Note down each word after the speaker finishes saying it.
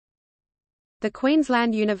The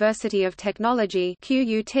Queensland University of Technology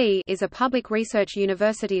 (QUT) is a public research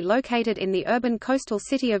university located in the urban coastal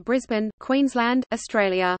city of Brisbane, Queensland,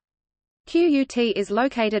 Australia. QUT is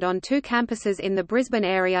located on two campuses in the Brisbane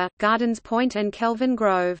area, Gardens Point and Kelvin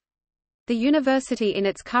Grove. The university in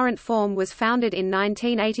its current form was founded in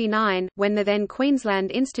 1989, when the then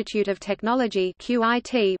Queensland Institute of Technology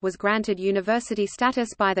 (QIT) was granted university status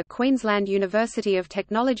by the Queensland University of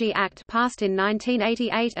Technology Act passed in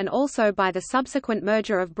 1988 and also by the subsequent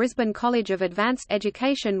merger of Brisbane College of Advanced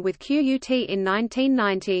Education with QUT in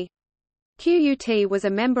 1990. QUT was a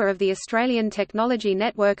member of the Australian Technology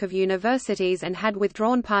Network of Universities and had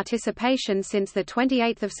withdrawn participation since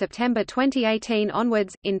 28 September 2018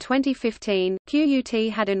 onwards. In 2015, QUT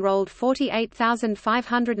had enrolled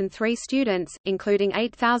 48,503 students, including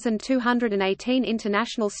 8,218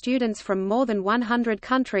 international students from more than 100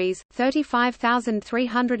 countries,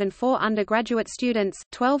 35,304 undergraduate students,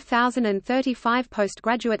 12,035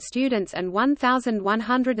 postgraduate students and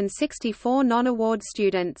 1,164 non-award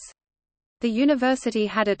students. The university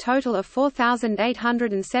had a total of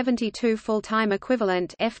 4,872 full-time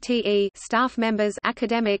equivalent (FTE) staff members,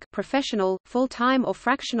 academic, professional, full-time or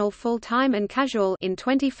fractional full-time and casual in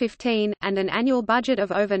 2015, and an annual budget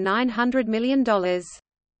of over $900 million.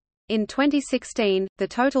 In 2016, the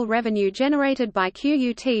total revenue generated by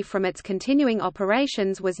QUT from its continuing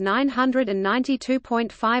operations was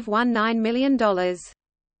 $992.519 million.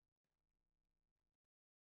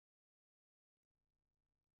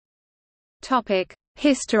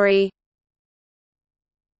 History.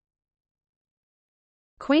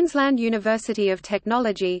 Queensland University of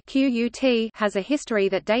Technology (QUT) has a history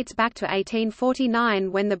that dates back to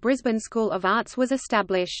 1849 when the Brisbane School of Arts was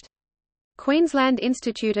established. Queensland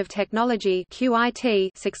Institute of Technology (QIT)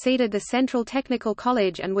 succeeded the Central Technical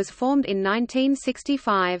College and was formed in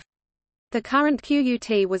 1965. The current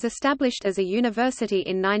QUT was established as a university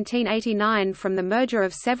in 1989 from the merger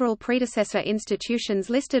of several predecessor institutions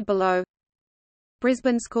listed below.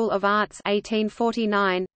 Brisbane School of Arts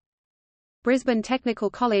 1849, Brisbane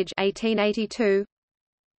Technical College 1882,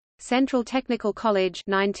 Central Technical College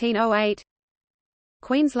 1908,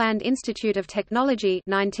 Queensland Institute of Technology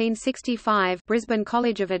 1965. Brisbane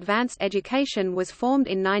College of Advanced Education was formed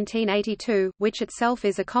in 1982, which itself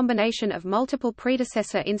is a combination of multiple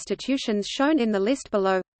predecessor institutions shown in the list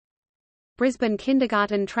below. Brisbane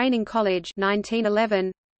Kindergarten Training College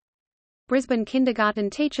 1911, Brisbane Kindergarten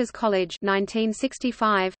Teachers College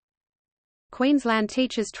 1965, Queensland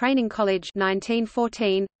Teachers Training College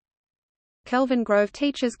 1914, Kelvin Grove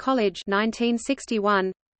Teachers College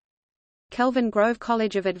 1961, Kelvin Grove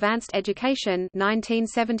College of Advanced Education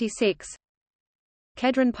 1976,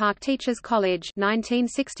 Kedron Park Teachers College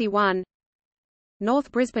 1961,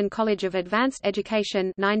 North Brisbane College of Advanced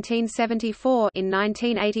Education 1974. In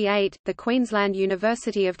 1988, the Queensland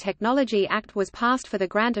University of Technology Act was passed for the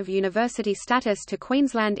grant of university status to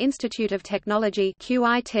Queensland Institute of Technology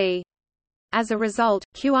 (QIT). As a result,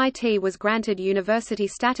 QIT was granted university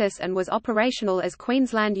status and was operational as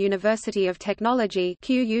Queensland University of Technology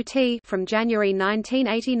 (QUT) from January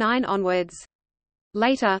 1989 onwards.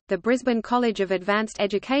 Later, the Brisbane College of Advanced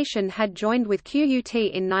Education had joined with QUT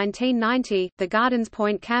in 1990. The Gardens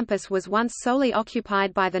Point campus was once solely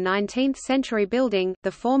occupied by the 19th-century building, the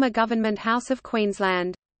former Government House of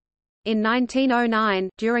Queensland. In 1909,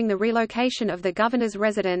 during the relocation of the Governor's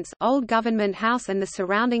residence, Old Government House and the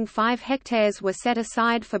surrounding 5 hectares were set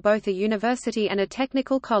aside for both a university and a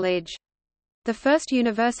technical college. The first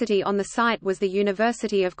university on the site was the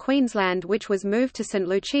University of Queensland, which was moved to St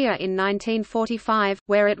Lucia in 1945,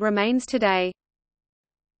 where it remains today.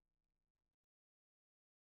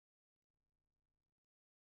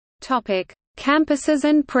 Topic: Campuses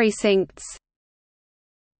and precincts.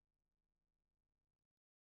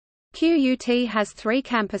 QUT has 3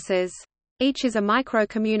 campuses. Each is a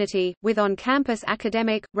micro-community, with on-campus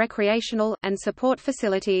academic, recreational, and support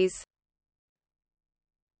facilities.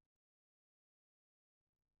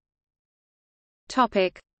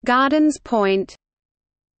 Gardens Point.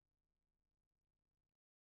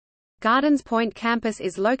 Gardens Point campus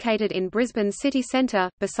is located in Brisbane city centre,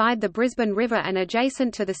 beside the Brisbane River and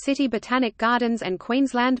adjacent to the City Botanic Gardens and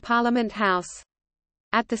Queensland Parliament House.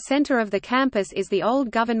 At the centre of the campus is the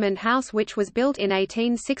Old Government House, which was built in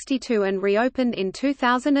 1862 and reopened in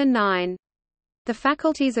 2009. The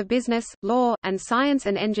faculties of Business, Law, and Science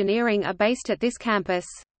and Engineering are based at this campus.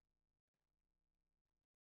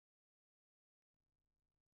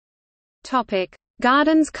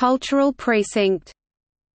 Gardens Cultural Precinct.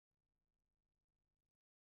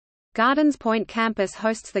 Gardens Point campus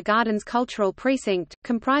hosts the Gardens Cultural Precinct,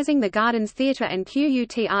 comprising the Gardens Theatre and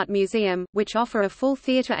QUT Art Museum, which offer a full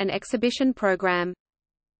theatre and exhibition program.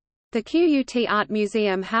 The QUT Art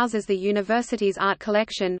Museum houses the university's art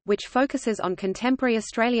collection, which focuses on contemporary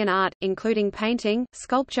Australian art, including painting,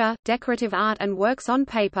 sculpture, decorative art and works on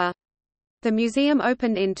paper. The museum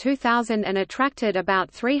opened in 2000 and attracted about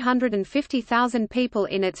 350,000 people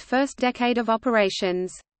in its first decade of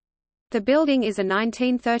operations. The building is a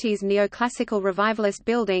 1930s neoclassical revivalist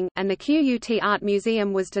building, and the QUT Art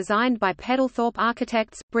Museum was designed by Peddlethorpe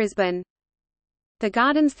Architects, Brisbane. The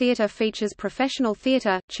Gardens Theatre features professional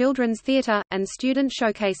theatre, children's theatre, and student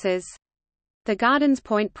showcases. The Gardens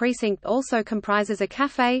Point precinct also comprises a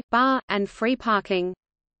cafe, bar, and free parking.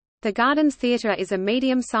 The Gardens Theatre is a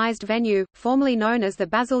medium-sized venue, formerly known as the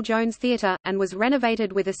Basil Jones Theatre, and was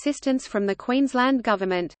renovated with assistance from the Queensland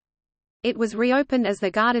Government. It was reopened as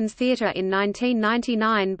the Gardens Theatre in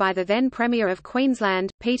 1999 by the then Premier of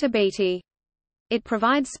Queensland, Peter Beattie. It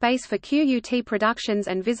provides space for QUT productions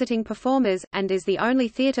and visiting performers, and is the only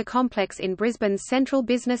theatre complex in Brisbane's central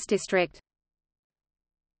business district.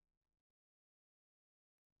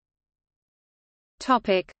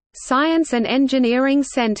 Science and Engineering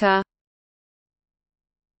Centre.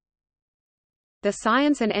 The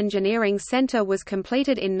Science and Engineering Centre was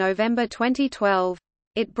completed in November 2012.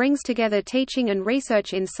 It brings together teaching and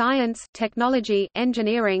research in science, technology,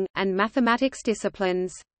 engineering, and mathematics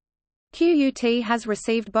disciplines. QUT has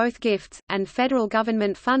received both gifts, and federal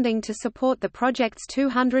government funding to support the project's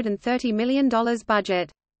 $230 million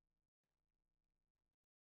budget.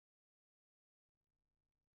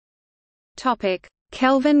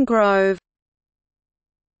 Kelvin Grove.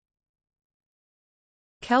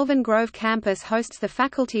 Kelvin Grove campus hosts the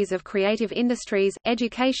faculties of Creative Industries,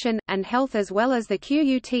 Education, and Health, as well as the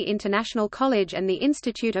QUT International College and the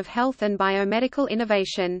Institute of Health and Biomedical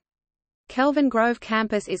Innovation. Kelvin Grove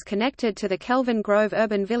campus is connected to the Kelvin Grove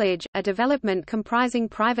Urban Village, a development comprising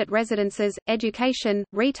private residences, education,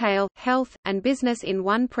 retail, health, and business in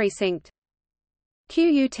one precinct.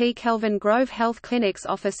 QUT Kelvin Grove Health Clinics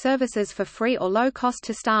offer services for free or low cost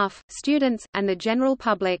to staff, students, and the general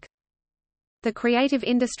public. The Creative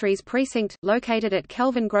Industries Precinct, located at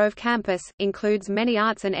Kelvin Grove campus, includes many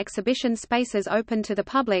arts and exhibition spaces open to the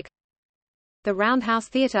public. The Roundhouse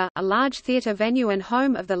Theatre, a large theatre venue and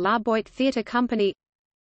home of the La Boite Theatre Company.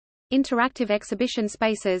 Interactive exhibition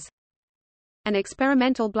spaces. An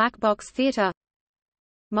experimental black box theatre.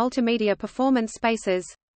 Multimedia performance spaces.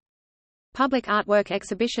 Public artwork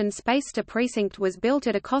exhibition space. The precinct was built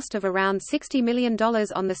at a cost of around $60 million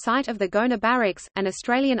on the site of the Gona Barracks, an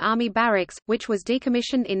Australian Army barracks, which was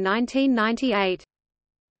decommissioned in 1998.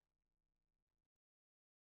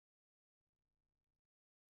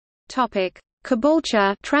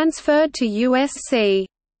 Caboolture transferred to USC.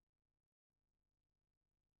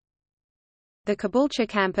 The Caboolture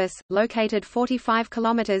campus, located 45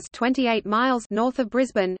 kilometres (28 miles) north of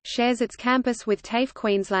Brisbane, shares its campus with TAFE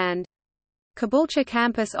Queensland. Caboolture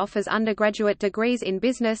campus offers undergraduate degrees in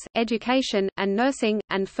business, education, and nursing,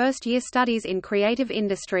 and first-year studies in creative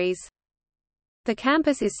industries. The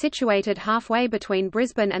campus is situated halfway between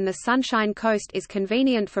Brisbane and the Sunshine Coast, is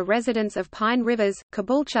convenient for residents of Pine Rivers,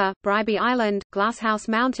 Caboolture, Bribie Island, Glasshouse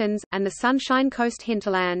Mountains, and the Sunshine Coast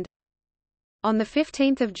hinterland. On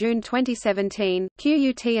 15 June 2017,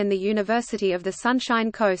 QUT and the University of the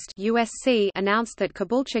Sunshine Coast (USC) announced that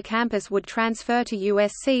Caboolture campus would transfer to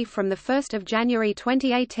USC from 1 January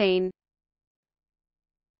 2018.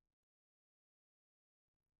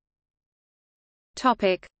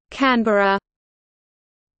 Canberra.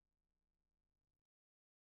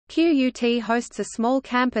 QUT hosts a small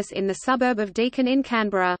campus in the suburb of Deakin in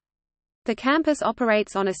Canberra. The campus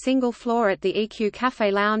operates on a single floor at the EQ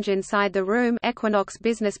Café Lounge inside the Room Equinox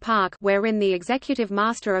Business Park, wherein the Executive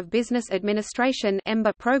Master of Business Administration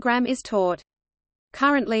program is taught.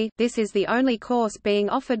 Currently, this is the only course being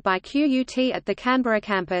offered by QUT at the Canberra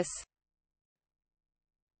campus.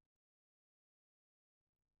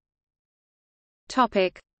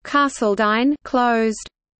 Carseldine closed.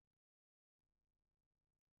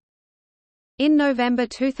 In November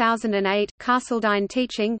 2008, Carseldine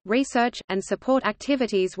teaching, research, and support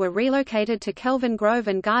activities were relocated to Kelvin Grove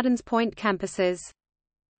and Gardens Point campuses.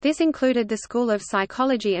 This included the School of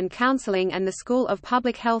Psychology and Counselling and the School of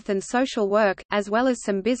Public Health and Social Work, as well as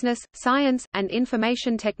some business, science, and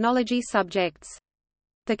information technology subjects.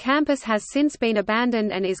 The campus has since been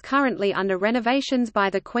abandoned and is currently under renovations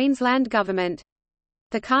by the Queensland Government.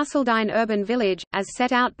 The Carseldine Urban Village, as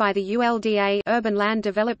set out by the ULDA Urban Land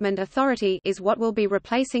Development Authority, is what will be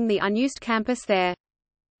replacing the unused campus there.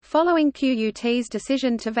 Following QUT's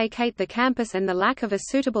decision to vacate the campus and the lack of a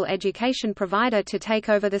suitable education provider to take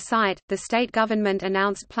over the site, the state government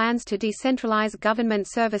announced plans to decentralize government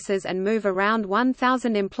services and move around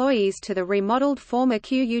 1,000 employees to the remodeled former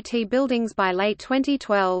QUT buildings by late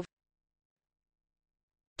 2012.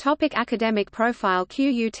 Academic profile.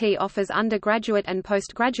 QUT offers undergraduate and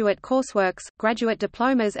postgraduate courseworks, graduate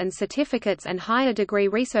diplomas and certificates, and higher degree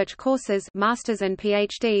research courses, masters and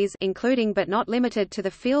PhDs, including but not limited to the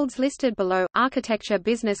fields listed below: architecture,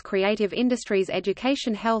 business, creative industries,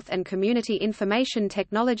 education, health and community information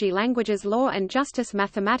technology, languages, law and justice,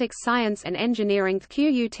 mathematics, science and engineering.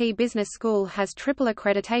 QUT Business School has triple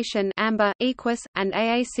accreditation (AMBA, EQUIS, and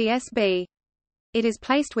AACSB). It is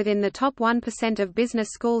placed within the top 1% of business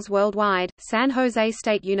schools worldwide. San Jose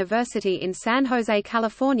State University in San Jose,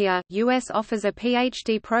 California, U.S. offers a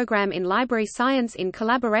PhD program in library science in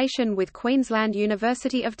collaboration with Queensland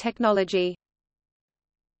University of Technology.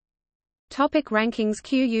 Rankings.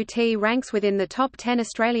 QUT ranks within the top 10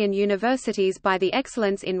 Australian universities by the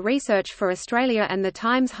Excellence in Research for Australia and the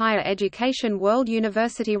Times Higher Education World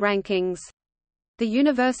University Rankings. The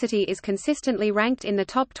university is consistently ranked in the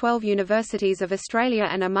top 12 universities of Australia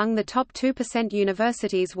and among the top 2%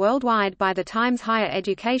 universities worldwide by the Times Higher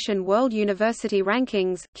Education World University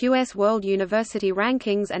Rankings, QS World University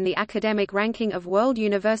Rankings, and the Academic Ranking of World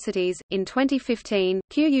Universities. In 2015,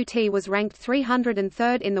 QUT was ranked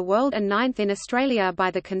 303rd in the world and 9th in Australia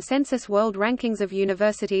by the Consensus World Rankings of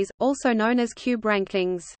Universities, also known as CUBE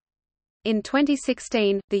Rankings. In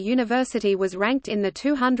 2016, the university was ranked in the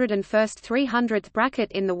 201st 300th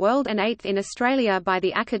bracket in the world and 8th in Australia by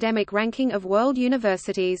the Academic Ranking of World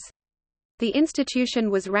Universities. The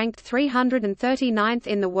institution was ranked 339th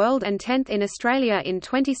in the world and 10th in Australia in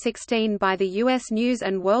 2016 by the U.S. News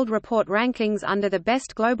 & World Report Rankings under the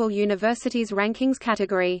Best Global Universities Rankings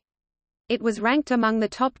category. It was ranked among the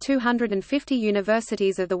top 250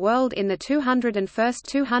 universities of the world in the 201st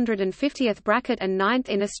 250th bracket and 9th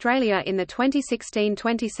in Australia in the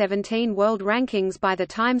 2016-2017 World Rankings by the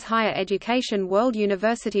Times Higher Education World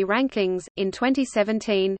University Rankings. In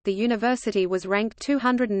 2017, the university was ranked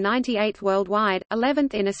 298th worldwide,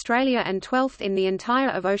 11th in Australia and 12th in the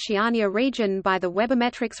entire of Oceania region by the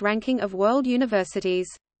Webometrics Ranking of World Universities.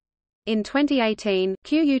 In 2018,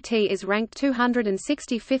 QUT is ranked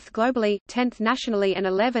 265th globally, 10th nationally and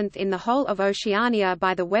 11th in the whole of Oceania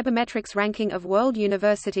by the Webometrics Ranking of World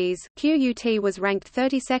Universities. QUT was ranked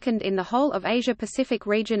 32nd in the whole of Asia-Pacific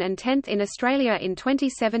region and 10th in Australia in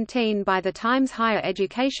 2017 by the Times Higher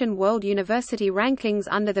Education World University Rankings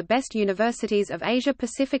under the Best Universities of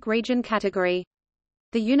Asia-Pacific region category.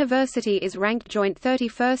 The university is ranked joint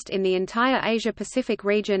 31st in the entire Asia-Pacific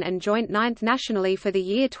region and joint 9th nationally for the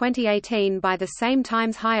year 2018 by the same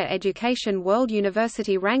Times Higher Education World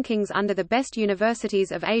University Rankings under the Best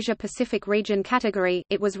Universities of Asia-Pacific region category.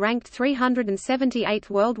 It was ranked 378th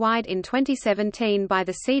worldwide in 2017 by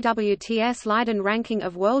the CWTS Leiden Ranking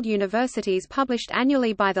of World Universities published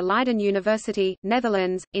annually by the Leiden University,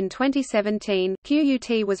 Netherlands. In 2017,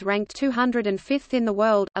 QUT was ranked 205th in the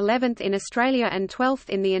world, 11th in Australia and 12th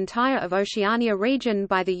in the entire of Oceania region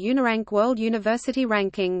by the Unirank World University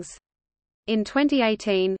Rankings. In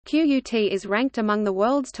 2018, QUT is ranked among the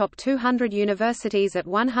world's top 200 universities at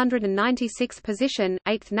 196th position,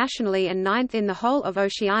 8th nationally and 9th in the whole of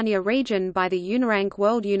Oceania region by the Unirank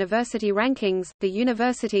World University Rankings. The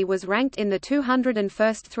university was ranked in the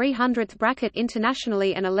 201st 300th bracket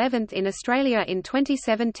internationally and 11th in Australia in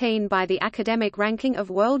 2017 by the Academic Ranking of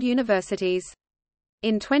World Universities.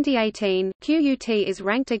 In 2018, QUT is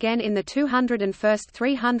ranked again in the 201st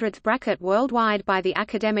 300th bracket worldwide by the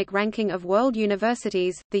Academic Ranking of World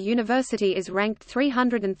Universities. The university is ranked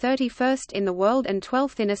 331st in the world and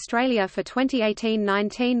 12th in Australia for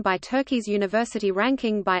 2018-19 by Turkey's University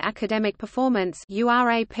Ranking by Academic Performance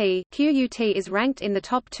 (URAP). QUT is ranked in the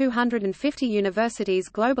top 250 universities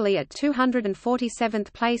globally at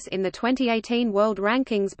 247th place in the 2018 World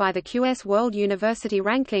Rankings by the QS World University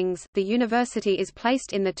Rankings. The university is placed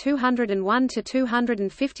in the 201 to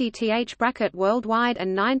 250th bracket worldwide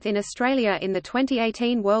and 9th in Australia in the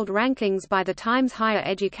 2018 World Rankings by the Times Higher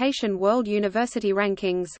Education World University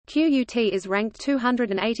Rankings. QUT is ranked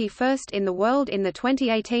 281st in the world in the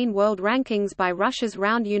 2018 World Rankings by Russia's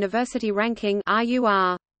Round University Ranking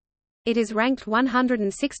 (RUR). It is ranked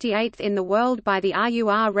 168th in the world by the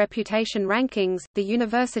RUR Reputation Rankings. The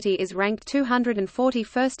university is ranked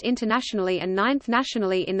 241st internationally and 9th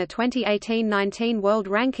nationally in the 2018-19 World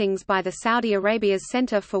Rankings by the Saudi Arabia's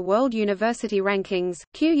Center for World University Rankings.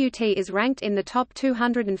 QUT is ranked in the top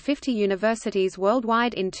 250 universities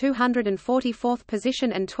worldwide in 244th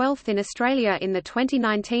position and 12th in Australia in the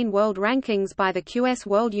 2019 World Rankings by the QS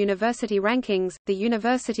World University Rankings. The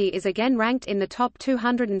university is again ranked in the top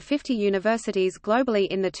 250 universities globally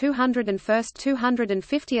in the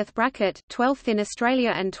 201st–250th bracket, 12th in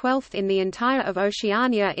Australia and 12th in the entire of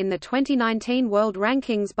Oceania in the 2019 World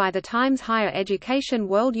Rankings by the Times Higher Education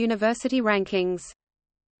World University Rankings.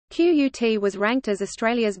 QUT was ranked as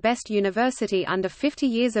Australia's best university under 50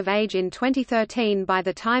 years of age in 2013 by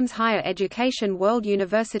the Times Higher Education World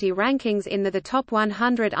University Rankings in the top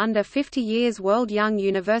 100 under 50 years World Young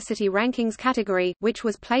University Rankings category, which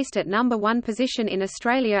was placed at number 1 position in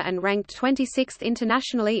Australia and ranked 26th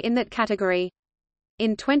internationally in that category.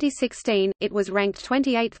 In 2016, it was ranked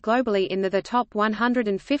 28th globally in the top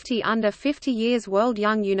 150 under 50 years World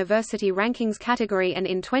Young University Rankings category, and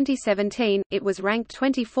in 2017, it was ranked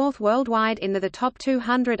 24th worldwide in the top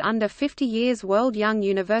 200 under 50 years World Young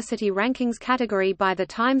University Rankings category by the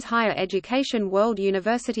Times Higher Education World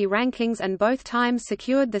University Rankings, and both times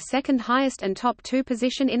secured the second highest and top 2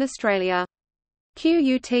 position in Australia.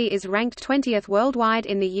 QUT is ranked 20th worldwide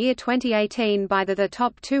in the year 2018 by the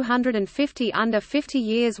top 250 under 50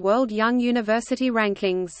 years World Young University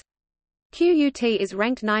Rankings. QUT is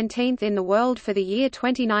ranked 19th in the world for the year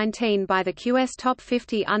 2019 by the QS Top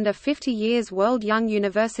 50 Under 50 Years World Young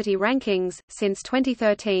University Rankings. Since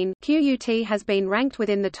 2013, QUT has been ranked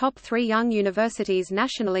within the top 3 young universities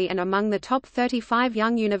nationally and among the top 35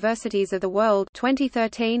 young universities of the world: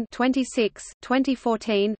 2013, 26,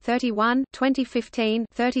 2014, 31, 2015,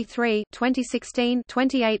 33, 2016,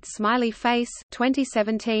 28. Smiley face,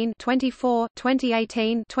 2017, 24,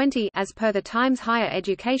 2018, 20. As per the Times Higher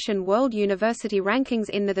Education World University Rankings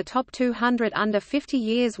in the top 200 under 50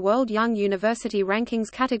 years World Young University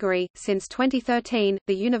Rankings category. Since 2013,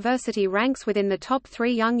 the university ranks within the top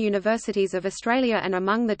 3 young universities of Australia and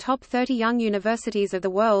among the top 30 young universities of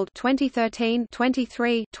the world: 2013,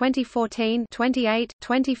 23, 2014, 28,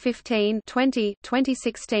 2015, 20,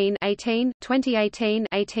 2016, 18, 2018,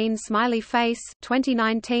 18. Smiley face,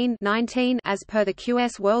 2019, 19. As per the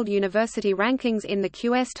QS World University Rankings in the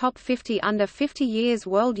QS Top 50 Under 50 Years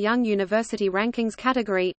World Young University Rankings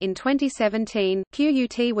category, in 2017,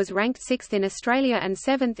 QUT was ranked 6th in Australia and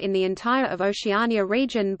 7th in the entire of Oceania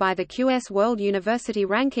region by the QS World University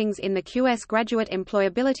Rankings in the QS Graduate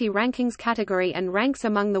Employability Rankings category, and ranks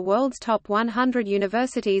among the world's top 100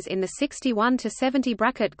 universities in the 61 to 70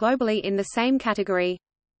 bracket globally in the same category.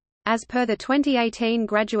 As per the 2018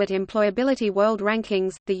 Graduate Employability World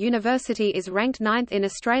Rankings, the university is ranked 9th in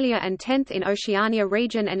Australia and 10th in Oceania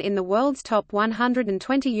region and in the world's top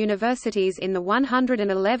 120 universities in the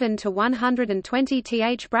 111 to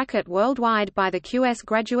 120th bracket worldwide by the QS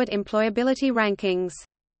Graduate Employability Rankings.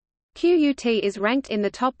 QUT is ranked in the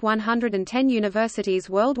top 110 universities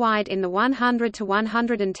worldwide in the 100 to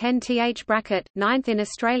 110th bracket, 9th in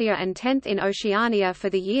Australia and 10th in Oceania for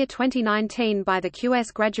the year 2019 by the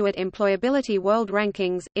QS Graduate Employability World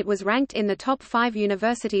Rankings. It was ranked in the top 5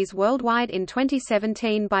 universities worldwide in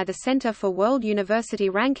 2017 by the Center for World University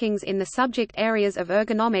Rankings in the subject areas of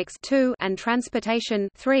ergonomics 2 and transportation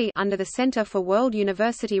 3 under the Center for World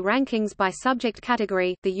University Rankings by subject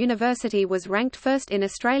category. The university was ranked first in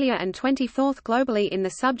Australia and 24th globally in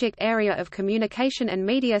the subject area of Communication and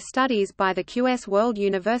Media Studies by the QS World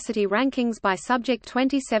University Rankings by subject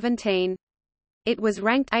 2017. It was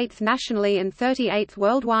ranked 8th nationally and 38th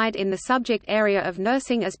worldwide in the subject area of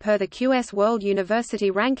Nursing as per the QS World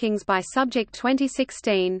University Rankings by subject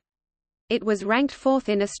 2016. It was ranked 4th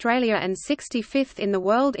in Australia and 65th in the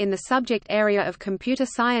world in the subject area of Computer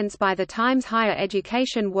Science by the Times Higher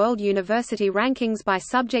Education World University Rankings by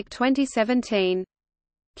subject 2017.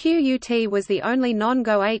 QUT was the only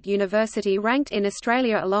non-Go8 university ranked in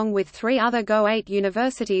Australia along with 3 other Go8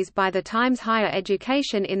 universities by the Times Higher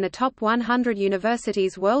Education in the top 100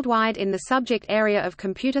 universities worldwide in the subject area of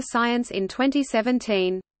computer science in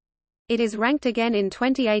 2017. It is ranked again in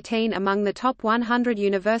 2018 among the top 100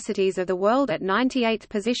 universities of the world at 98th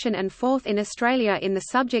position and 4th in Australia in the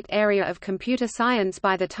subject area of computer science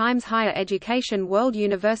by the Times Higher Education World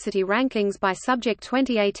University Rankings by subject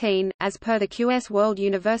 2018. As per the QS World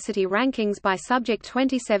University Rankings by subject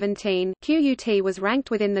 2017, QUT was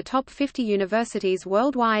ranked within the top 50 universities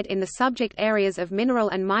worldwide in the subject areas of mineral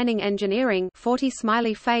and mining engineering 40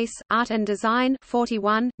 smiley face, art and design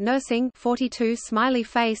 41, nursing 42 smiley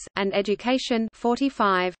face, and education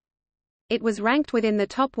 45. It was ranked within the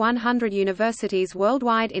top 100 universities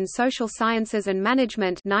worldwide in social sciences and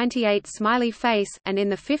management 98 smiley face, and in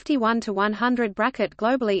the 51 to 100 bracket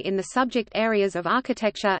globally in the subject areas of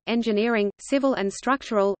architecture, engineering, civil and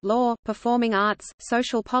structural, law, performing arts,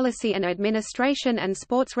 social policy and administration and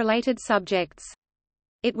sports-related subjects.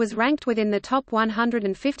 It was ranked within the top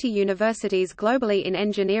 150 universities globally in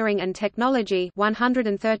engineering and technology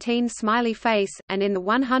 113 smiley face, and in the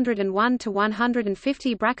 101 to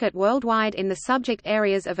 150 bracket worldwide in the subject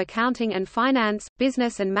areas of accounting and finance,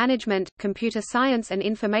 business and management, computer science and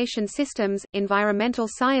information systems, environmental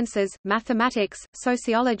sciences, mathematics,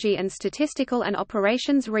 sociology and statistical and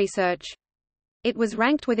operations research. It was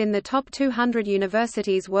ranked within the top 200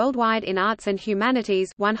 universities worldwide in arts and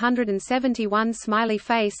humanities 171 smiley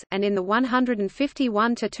face, and in the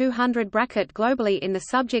 151 to 200 bracket globally in the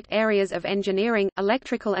subject areas of engineering,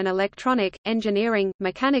 electrical and electronic, engineering,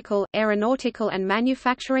 mechanical, aeronautical and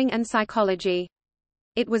manufacturing and psychology.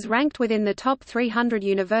 It was ranked within the top 300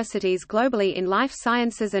 universities globally in life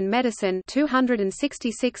sciences and medicine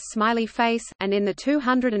 266 smiley face, and in the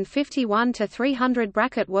 251 to 300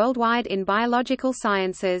 bracket worldwide in biological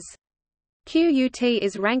sciences. QUT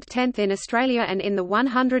is ranked 10th in Australia and in the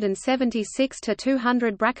 176 to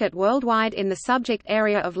 200 bracket worldwide in the subject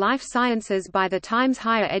area of life sciences by the Times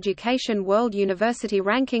Higher Education World University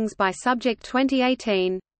Rankings by Subject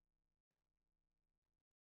 2018.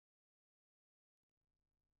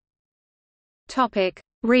 Topic: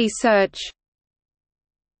 Research.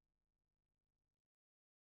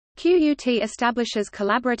 QUT establishes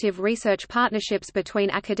collaborative research partnerships between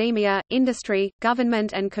academia, industry,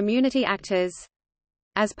 government and community actors.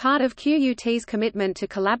 As part of QUT's commitment to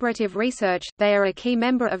collaborative research, they are a key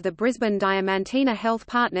member of the Brisbane Diamantina Health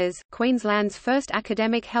Partners, Queensland's first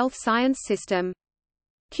academic health science system.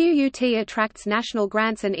 QUT attracts national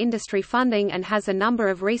grants and industry funding and has a number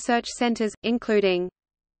of research centres, including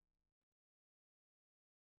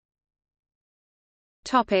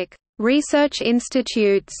Topic: Research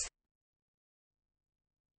institutes.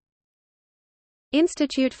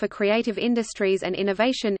 Institute for Creative Industries and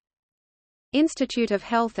Innovation, Institute of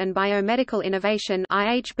Health and Biomedical Innovation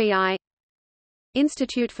 (IHBI),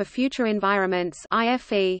 Institute for Future Environments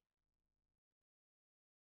 (IFE).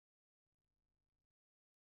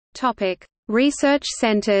 Topic: Research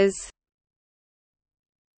centres.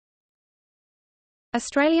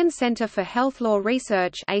 Australian Centre for Health Law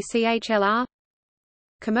Research (ACHLR),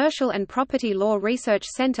 Commercial and Property Law Research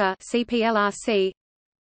Centre (CPLRC),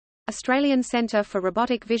 Australian Centre for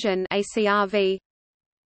Robotic Vision (ACRV),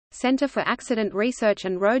 Centre for Accident Research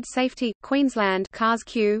and Road Safety, Queensland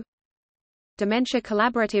 (CARSQ), Dementia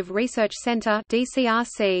Collaborative Research Centre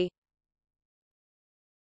 (DCRC).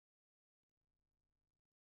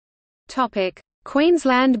 Topic: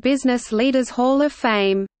 Queensland Business Leaders Hall of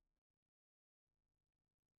Fame.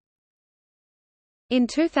 In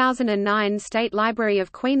 2009, State Library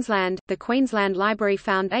of Queensland, the Queensland Library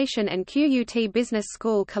Foundation and QUT Business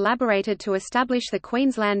School collaborated to establish the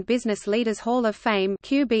Queensland Business Leaders Hall of Fame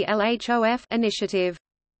 (QBLHOF) initiative.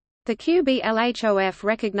 The QBLHOF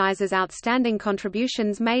recognises outstanding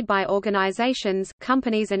contributions made by organisations,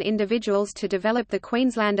 companies and individuals to develop the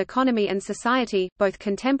Queensland economy and society, both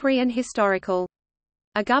contemporary and historical.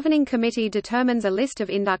 A governing committee determines a list of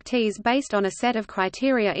inductees based on a set of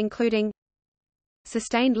criteria including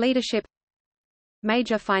sustained leadership,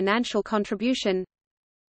 major financial contribution,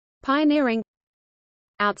 pioneering,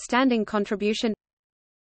 outstanding contribution,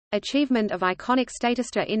 achievement of iconic status.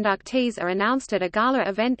 Inductees are announced at a gala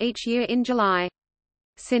event each year in July.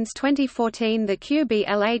 Since 2014, the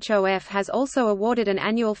QBLHOF has also awarded an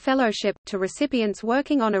annual fellowship to recipients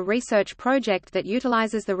working on a research project that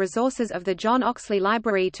utilizes the resources of the John Oxley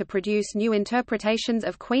Library to produce new interpretations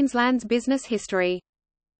of Queensland's business history.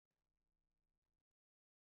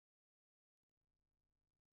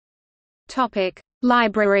 Topic: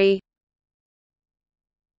 Library.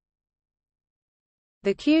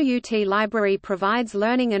 The QUT Library provides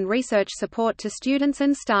learning and research support to students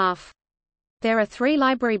and staff. There are 3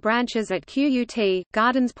 library branches at QUT: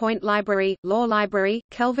 Gardens Point Library, Law Library,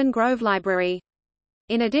 Kelvin Grove Library.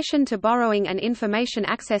 In addition to borrowing and information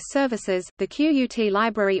access services, the QUT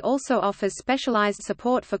Library also offers specialized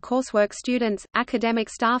support for coursework students, academic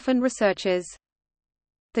staff and researchers.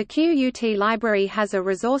 The QUT Library has a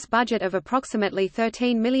resource budget of approximately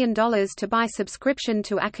 $13 million to buy subscription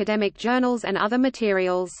to academic journals and other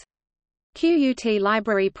materials. QUT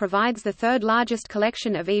Library provides the third largest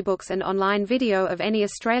collection of ebooks and online video of any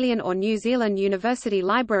Australian or New Zealand university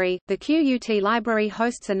library. The QUT Library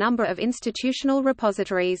hosts a number of institutional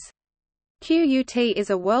repositories. QUT is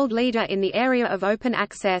a world leader in the area of open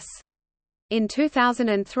access. In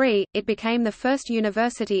 2003, it became the first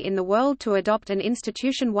university in the world to adopt an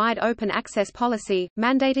institution-wide open access policy,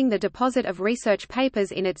 mandating the deposit of research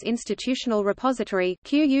papers in its institutional repository,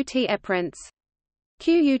 QUT ePrints.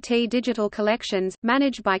 QUT Digital Collections,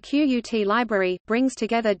 managed by QUT Library, brings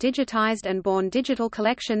together digitized and born digital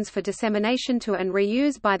collections for dissemination to and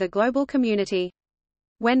reuse by the global community.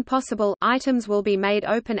 When possible, items will be made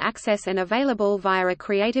open access and available via a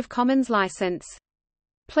Creative Commons license.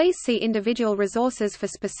 Please see individual resources for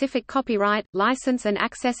specific copyright, license and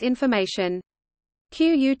access information.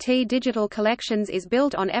 QUT Digital Collections is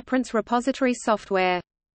built on ePrints repository software.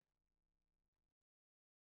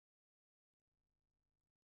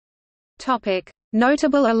 Topic: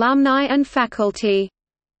 Notable alumni and faculty.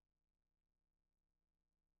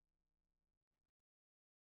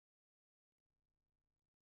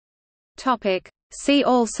 Topic: See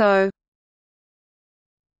also.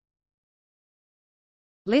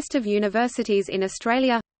 List of universities in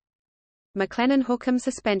Australia. McLennan-Hookham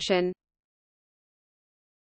suspension.